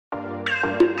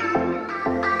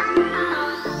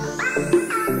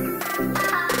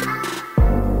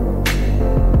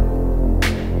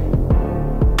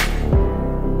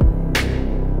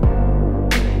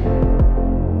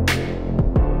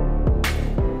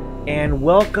And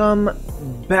welcome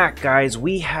back, guys.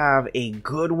 We have a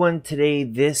good one today.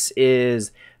 This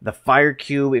is the Fire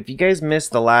Cube. If you guys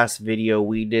missed the last video,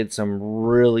 we did some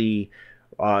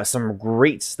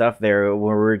great stuff there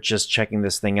where we're just checking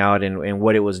this thing out and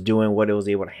what it was doing, what it was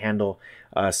able to handle,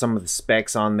 some of the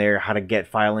specs on there, how to get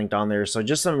file linked on there. So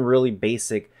just some really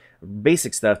basic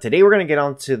stuff. Today we're going to get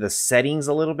onto the settings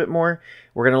a little bit more.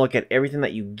 We're going to look at everything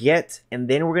that you get, and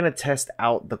then we're going to test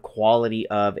out the quality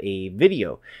of a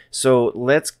video. So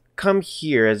let's come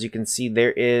here. As you can see,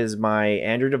 there is my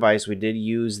Android device. We did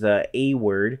use the A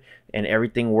word and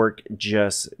everything worked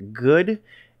just good.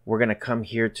 We're going to come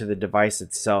here to the device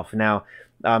itself. Now,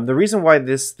 the reason why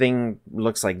this thing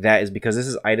looks like that is because this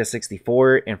is IDA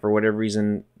 64, and for whatever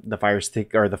reason, the Fire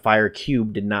Stick or the Fire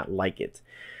Cube did not like it.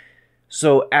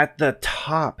 So at the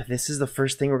top, this is the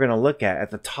first thing we're going to look at.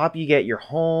 At the top, you get your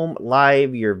home,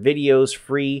 live, your videos,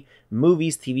 free,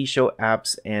 movies, TV show,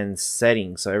 apps, and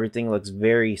settings. So everything looks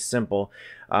very simple.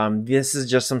 This is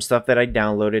just some stuff that I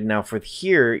downloaded. Now for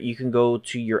here, you can go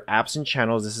to your apps and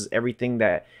channels. This is everything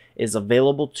that is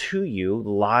available to you.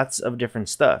 Lots of different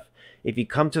stuff. If you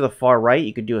come to the far right,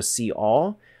 you could do a see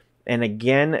all. And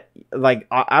again, like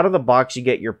out of the box, you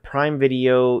get your Prime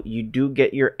Video. You do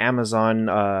get your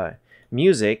Amazon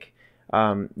music.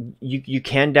 You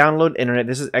can download internet.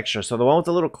 This is extra. So the one with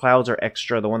the little clouds are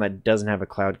extra. The one that doesn't have a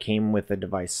cloud came with the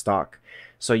device stock.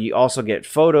 So you also get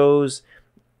photos,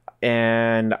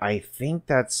 and I think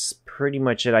that's pretty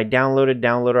much it. I downloaded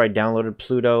Downloader. I downloaded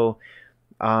Pluto.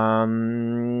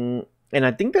 And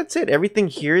I think that's it. Everything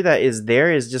here that is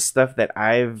there is just stuff that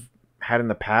I've had in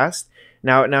the past.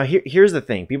 Now here's the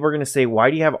thing. People are going to say,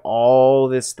 why do you have all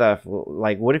this stuff?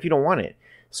 Like, what if you don't want it?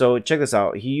 So check this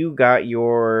out. You got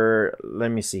your,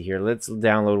 let me see here. Let's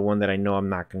download one that I know I'm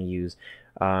not going to use.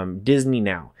 Disney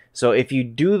Now. So if you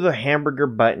do the hamburger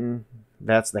button,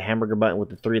 that's the hamburger button with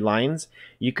the 3 lines,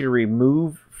 you could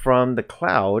remove from the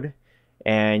cloud,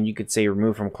 and you could say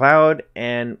remove from cloud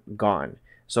and gone.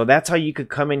 So that's how you could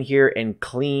come in here and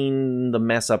clean the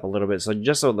mess up a little bit. So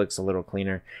just so it looks a little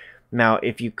cleaner. Now,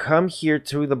 if you come here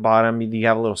to the bottom, you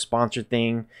have a little sponsor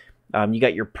thing. You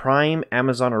got your Prime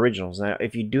Amazon Originals. Now,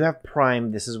 if you do have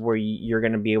Prime, this is where you're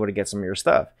going to be able to get some of your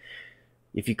stuff.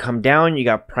 If you come down, you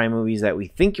got Prime movies that we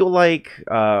think you'll like,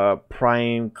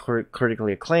 Prime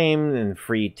critically acclaimed and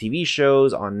free TV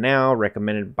shows on now,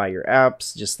 recommended by your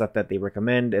apps, just stuff that they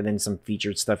recommend, and then some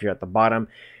featured stuff here at the bottom.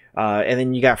 And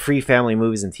then you got free family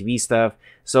movies and TV stuff.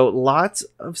 So lots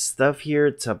of stuff here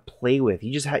to play with.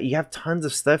 You have tons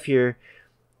of stuff here,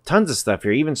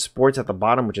 even sports at the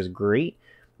bottom, which is great.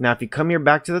 Now, if you come here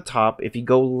back to the top, if you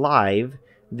go live,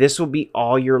 this will be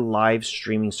all your live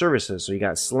streaming services. So you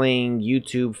got Sling,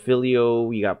 YouTube, Filio,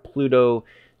 you got Pluto,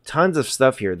 tons of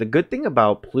stuff here. The good thing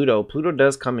about Pluto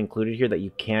does come included here that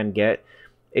you can get.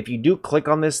 If you do click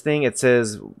on this thing, it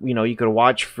says, you could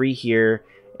watch free here,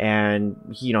 and,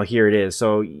 here it is.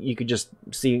 So you could just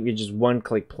see, you just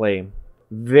one-click play.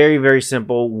 Very, very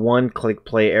simple, one-click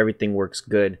play, everything works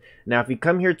good. Now, if you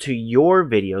come here to your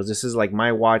videos, this is like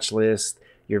my watch list,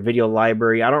 your video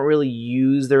library. I don't really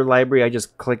use their library. I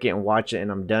just click it and watch it and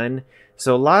I'm done.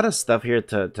 So a lot of stuff here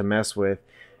to mess with.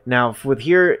 Now with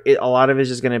here, a lot of it is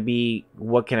just going to be,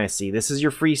 what can I see? This is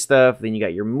your free stuff. Then you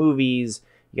got your movies,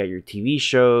 you got your TV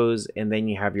shows, and then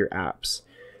you have your apps.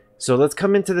 So let's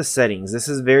come into the settings. This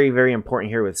is very, very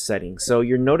important here with settings. So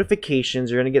your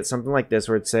notifications, you're going to get something like this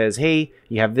where it says, hey,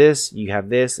 you have this, and you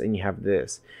have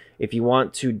this. If you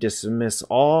want to dismiss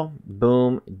all,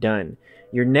 boom, done.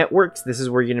 Your networks, this is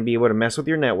where you're going to be able to mess with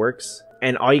your networks.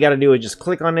 And all you got to do is just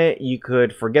click on it. You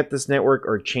could forget this network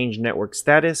or change network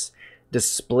status.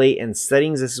 Display and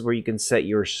settings, this is where you can set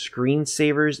your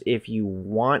screensavers if you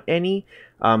want any.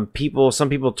 Some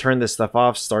people turn this stuff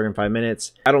off, start in 5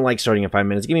 minutes. I don't like starting in 5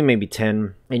 minutes. Give me maybe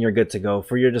 10 and you're good to go.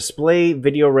 For your display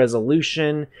video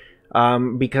resolution,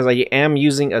 because I am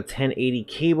using a 1080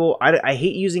 cable. I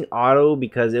hate using auto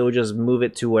because it will just move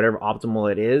it to whatever optimal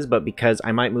it is, but because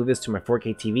I might move this to my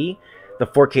 4K TV, the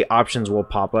 4K options will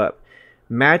pop up.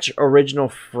 Match original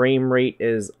frame rate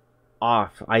is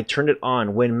off. I turned it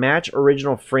on. When match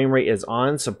original frame rate is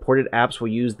on, supported apps will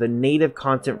use the native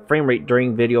content frame rate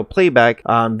during video playback.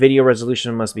 Video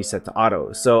resolution must be set to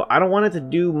auto. So I don't want it to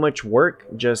do much work,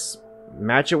 just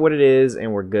match it what it is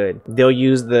and we're good. They'll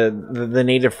use the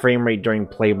native frame rate during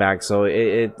playback, so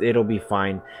it'll be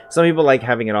fine. Some people like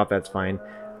having it off, that's fine.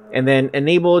 And then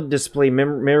enable display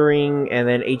mirroring, and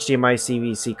then HDMI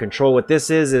CVC control. What this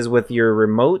is with your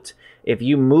remote, if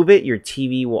you move it, your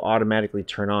TV will automatically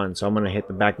turn on. So I'm going to hit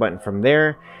the back button from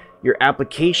there. Your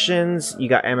applications, you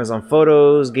got Amazon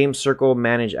Photos, Game Circle,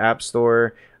 Manage App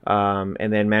Store.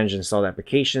 And then manage installed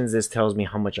applications. This tells me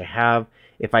how much I have.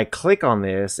 If I click on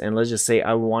this, and let's just say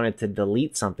I wanted to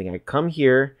delete something, I come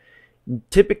here.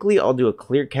 Typically, I'll do a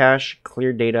clear cache,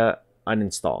 clear data,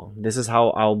 uninstall. This is how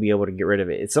I'll be able to get rid of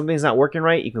it. If something's not working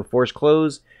right, you can force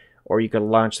close, or you can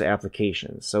launch the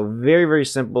application. So very, very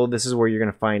simple. This is where you're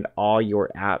going to find all your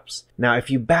apps. Now,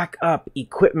 if you back up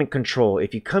equipment control,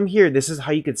 if you come here, this is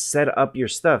how you could set up your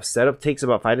stuff. Setup takes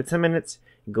about 5 to 10 minutes.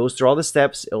 It goes through all the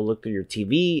steps. It'll look through your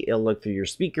TV. It'll look through your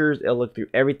speakers. It'll look through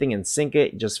everything and sync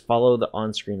it. Just follow the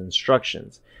on-screen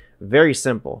instructions. Very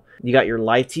simple. You got your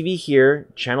live TV here,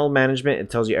 channel management. It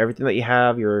tells you everything that you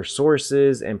have, your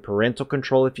sources, and parental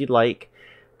control if you'd like.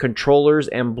 Controllers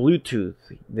and Bluetooth.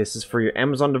 This is for your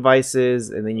Amazon devices,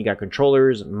 and then you got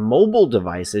controllers, mobile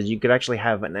devices. You could actually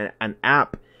have an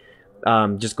app.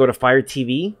 Just go to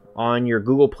FireTV on your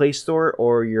Google Play Store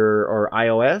or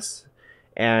iOS,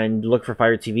 and look for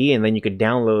FireTV, and then you could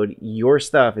download your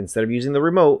stuff instead of using the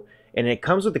remote. And it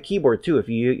comes with the keyboard too. If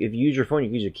you use your phone, you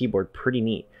can use your keyboard. Pretty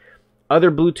neat. Other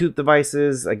Bluetooth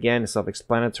devices, again,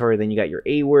 self-explanatory. Then you got your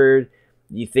A word.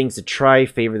 You things to try,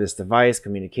 favor this device,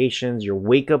 communications, your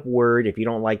wake up word. If you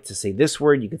don't like to say this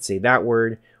word, you could say that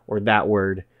word or that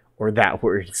word or that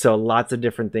word. So lots of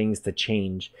different things to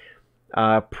change.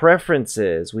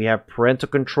 Preferences, we have parental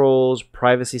controls,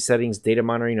 privacy settings, data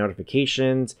monitoring,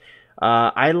 notifications.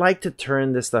 I like to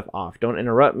turn this stuff off. Don't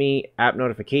interrupt me. App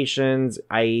notifications.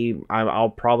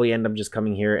 I'll probably end up just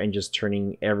coming here and just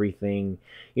turning everything.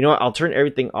 You know what? I'll turn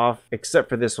everything off except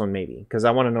for this one maybe, because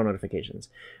I want to know notifications.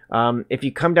 If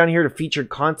you come down here to featured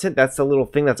content, that's the little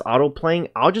thing that's auto playing.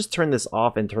 I'll just turn this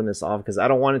off and turn this off because I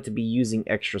don't want it to be using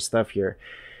extra stuff here.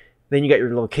 Then you got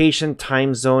your location,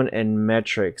 time zone, and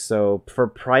metrics. So for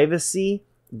privacy,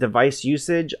 device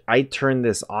usage, I turn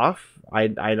this off. I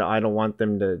don't want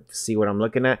them to see what I'm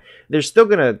looking at. They're still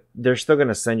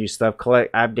gonna send you stuff.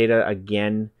 Collect app data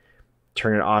again.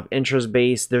 Turn it off. Interest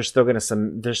based. They're still gonna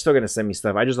send me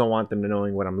stuff. I just don't want them to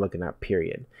knowing what I'm looking at.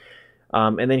 Period.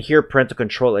 And then here, parental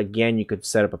control. Again, you could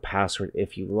set up a password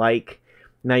if you like.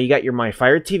 Now you got your My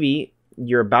Fire TV.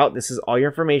 Your about. This is all your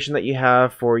information that you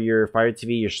have for your Fire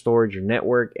TV, your storage, your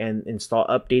network, and install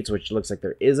updates, which looks like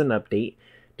there is an update.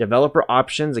 Developer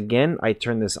options, again, I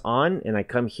turn this on and I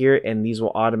come here and these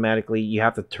will automatically, you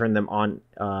have to turn them on,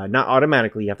 not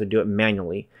automatically, you have to do it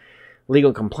manually.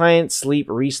 Legal compliance, sleep,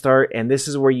 restart, and this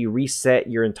is where you reset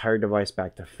your entire device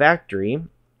back to factory.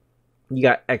 You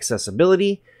got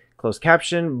accessibility, closed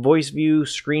caption, voice view,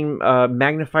 screen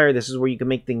magnifier. This is where you can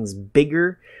make things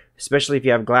bigger, especially if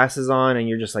you have glasses on and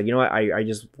you're just like, you know what, I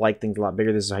just like things a lot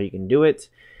bigger. This is how you can do it.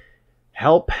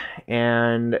 Help,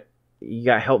 and you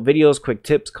got help videos, quick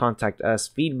tips, contact us,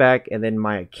 feedback, and then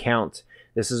my account.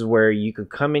 This is where you could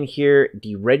come in here,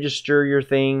 deregister your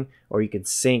thing, or you could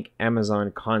sync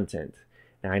Amazon content.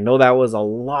 Now I know that was a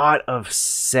lot of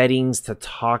settings to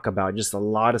talk about, just a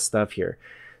lot of stuff here.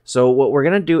 So what we're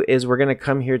gonna do is we're gonna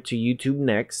come here to YouTube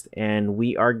next, and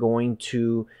we are going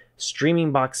to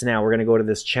Streaming Box now. We're gonna go to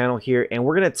this channel here, and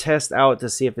we're gonna test out to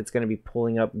see if it's gonna be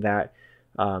pulling up that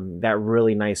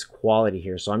really nice quality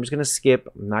here. So I'm just gonna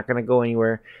skip. I'm not gonna go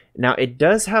anywhere. Now it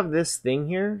does have this thing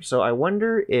here, so I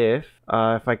wonder if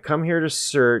I come here to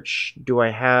search, do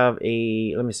I have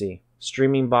a, let me see,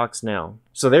 Streaming Box now.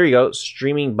 So there you go,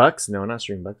 Streaming Bucks. No, not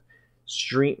Streaming Bucks.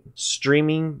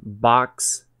 Streaming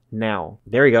Box now.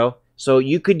 There you go. So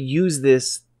you could use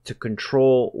this to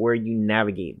control where you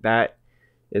navigate. That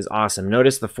is awesome.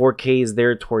 Notice the 4K is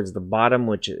there towards the bottom,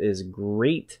 which is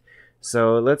great.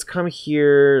 So let's come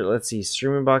here. Let's see,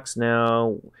 Streaming Box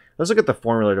now. Let's look at the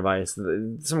Formula device.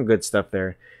 Some good stuff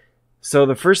there. So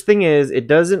the first thing is it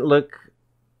doesn't look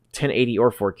 1080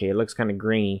 or 4K. It looks kind of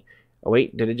grainy. Oh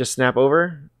wait, did it just snap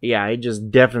over? Yeah, it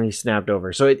just definitely snapped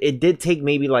over. So it did take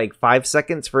maybe like 5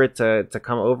 seconds for it to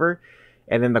come over.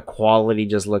 And then the quality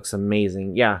just looks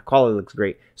amazing. Yeah, quality looks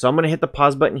great. So I'm going to hit the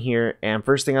pause button here. And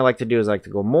first thing I like to do is I like to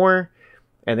go more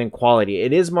and then quality.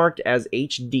 It is marked as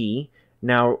HD.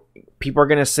 Now, people are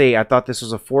going to say, I thought this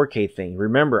was a 4K thing.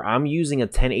 Remember, I'm using a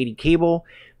 1080 cable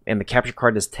and the capture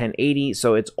card is 1080.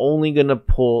 So it's only going to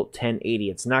pull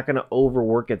 1080. It's not going to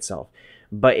overwork itself.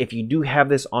 But if you do have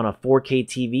this on a 4K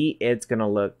TV, it's going to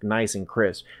look nice and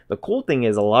crisp. The cool thing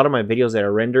is a lot of my videos that I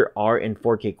render are in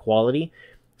 4K quality.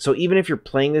 So even if you're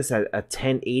playing this at a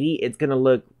 1080, it's going to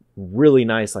look really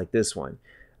nice like this one.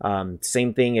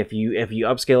 Same thing, if you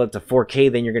upscale it to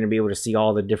 4K, then you're going to be able to see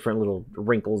all the different little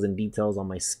wrinkles and details on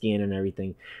my skin and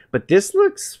everything. But this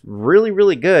looks really,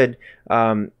 really good.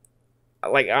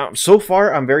 So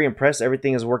far, I'm very impressed.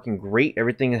 Everything is working great.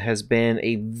 Everything has been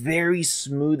a very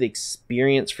smooth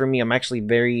experience for me. I'm actually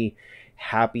very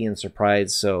happy and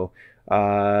surprised. So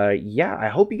Yeah, I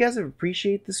hope you guys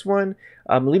appreciate this one.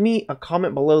 Leave me a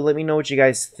comment below. Let me know what you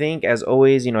guys think. As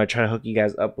always, I try to hook you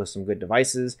guys up with some good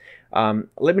devices.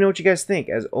 Let me know what you guys think.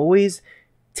 As always,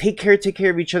 take care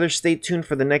of each other. Stay tuned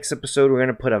for the next episode. We're going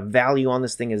to put a value on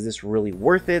this thing. Is this really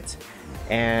worth it?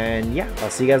 And yeah, I'll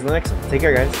see you guys in the next one. Take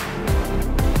care, guys.